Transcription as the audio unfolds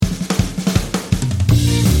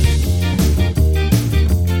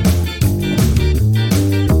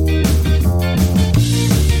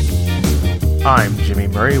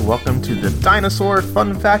Murray. Welcome to the Dinosaur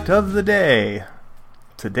Fun Fact of the Day.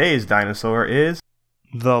 Today's dinosaur is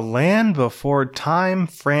the Land Before Time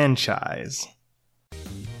franchise.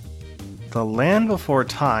 The Land Before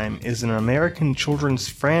Time is an American children's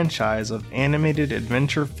franchise of animated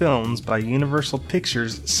adventure films by Universal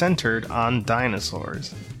Pictures centered on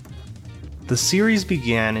dinosaurs. The series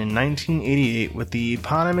began in 1988 with the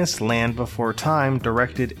eponymous Land Before Time,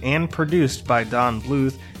 directed and produced by Don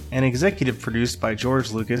Bluth and executive produced by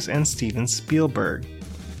George Lucas and Steven Spielberg.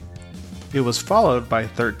 It was followed by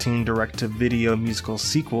 13 direct-to-video musical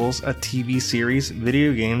sequels, a TV series,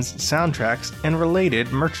 video games, soundtracks, and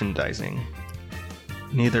related merchandising.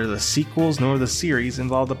 Neither the sequels nor the series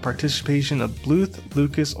involved the participation of Bluth,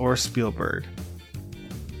 Lucas, or Spielberg.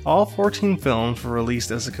 All 14 films were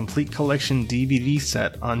released as a complete collection DVD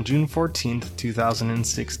set on June 14,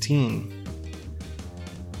 2016.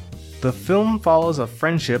 The film follows a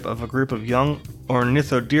friendship of a group of young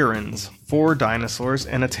ornithodyrans, 4 dinosaurs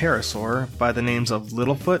and a pterosaur, by the names of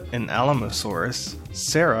Littlefoot, an Alamosaurus,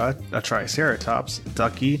 Sarah, a Triceratops,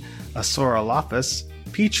 Ducky, a Saurolophus,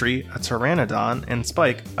 Petrie, a Pteranodon, and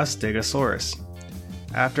Spike, a Stegosaurus.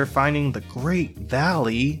 After finding the Great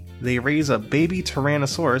Valley, they raise a baby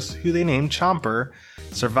Tyrannosaurus who they name Chomper,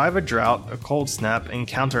 survive a drought, a cold snap,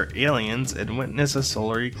 encounter aliens, and witness a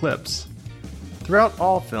solar eclipse. Throughout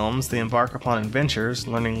all films, they embark upon adventures,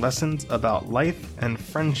 learning lessons about life and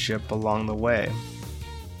friendship along the way.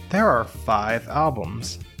 There are 5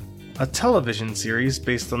 albums. A television series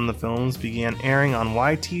based on the films began airing on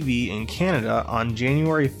YTV in Canada on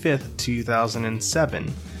January 5,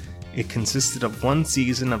 2007. It consisted of 1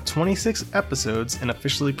 season of 26 episodes and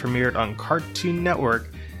officially premiered on Cartoon Network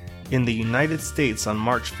in the United States on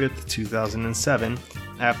March 5, 2007,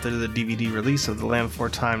 after the DVD release of The Land Before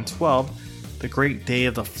Time 12, The Great Day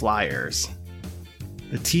of the Flyers.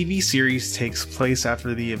 The TV series takes place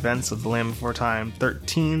after the events of The Land Before Time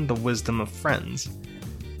 13, The Wisdom of Friends.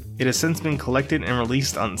 It has since been collected and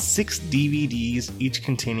released on 6 DVDs, each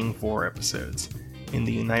containing 4 episodes, in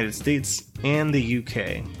the United States and the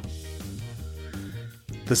UK.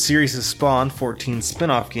 The series has spawned 14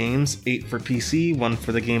 spin-off games, 8 for PC, 1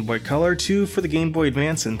 for the Game Boy Color, 2 for the Game Boy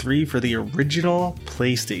Advance, and 3 for the original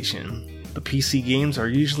PlayStation. The PC games are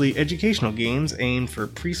usually educational games aimed for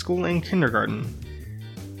preschool and kindergarten.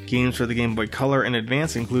 Games for the Game Boy Color and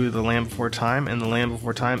Advance include The Land Before Time and The Land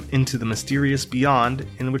Before Time Into the Mysterious Beyond,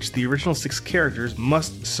 in which the original 6 characters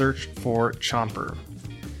must search for Chomper.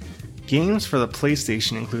 Games for the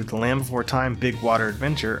PlayStation include The Land Before Time Big Water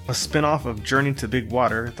Adventure, a spin-off of Journey to Big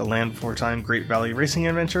Water, The Land Before Time Great Valley Racing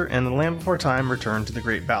Adventure, and The Land Before Time Return to the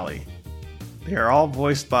Great Valley. They are all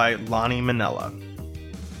voiced by Lonnie Minella.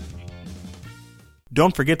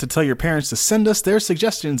 Don't forget to tell your parents to send us their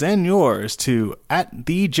suggestions and yours to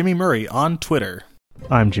 @TheJimmyMurray on Twitter.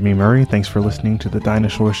 I'm Jimmy Murray. Thanks for listening to The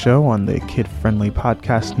Dinosaur Show on the Kid-Friendly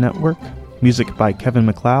Podcast Network. Music by Kevin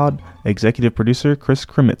MacLeod. Executive producer Chris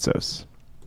Kremitzos.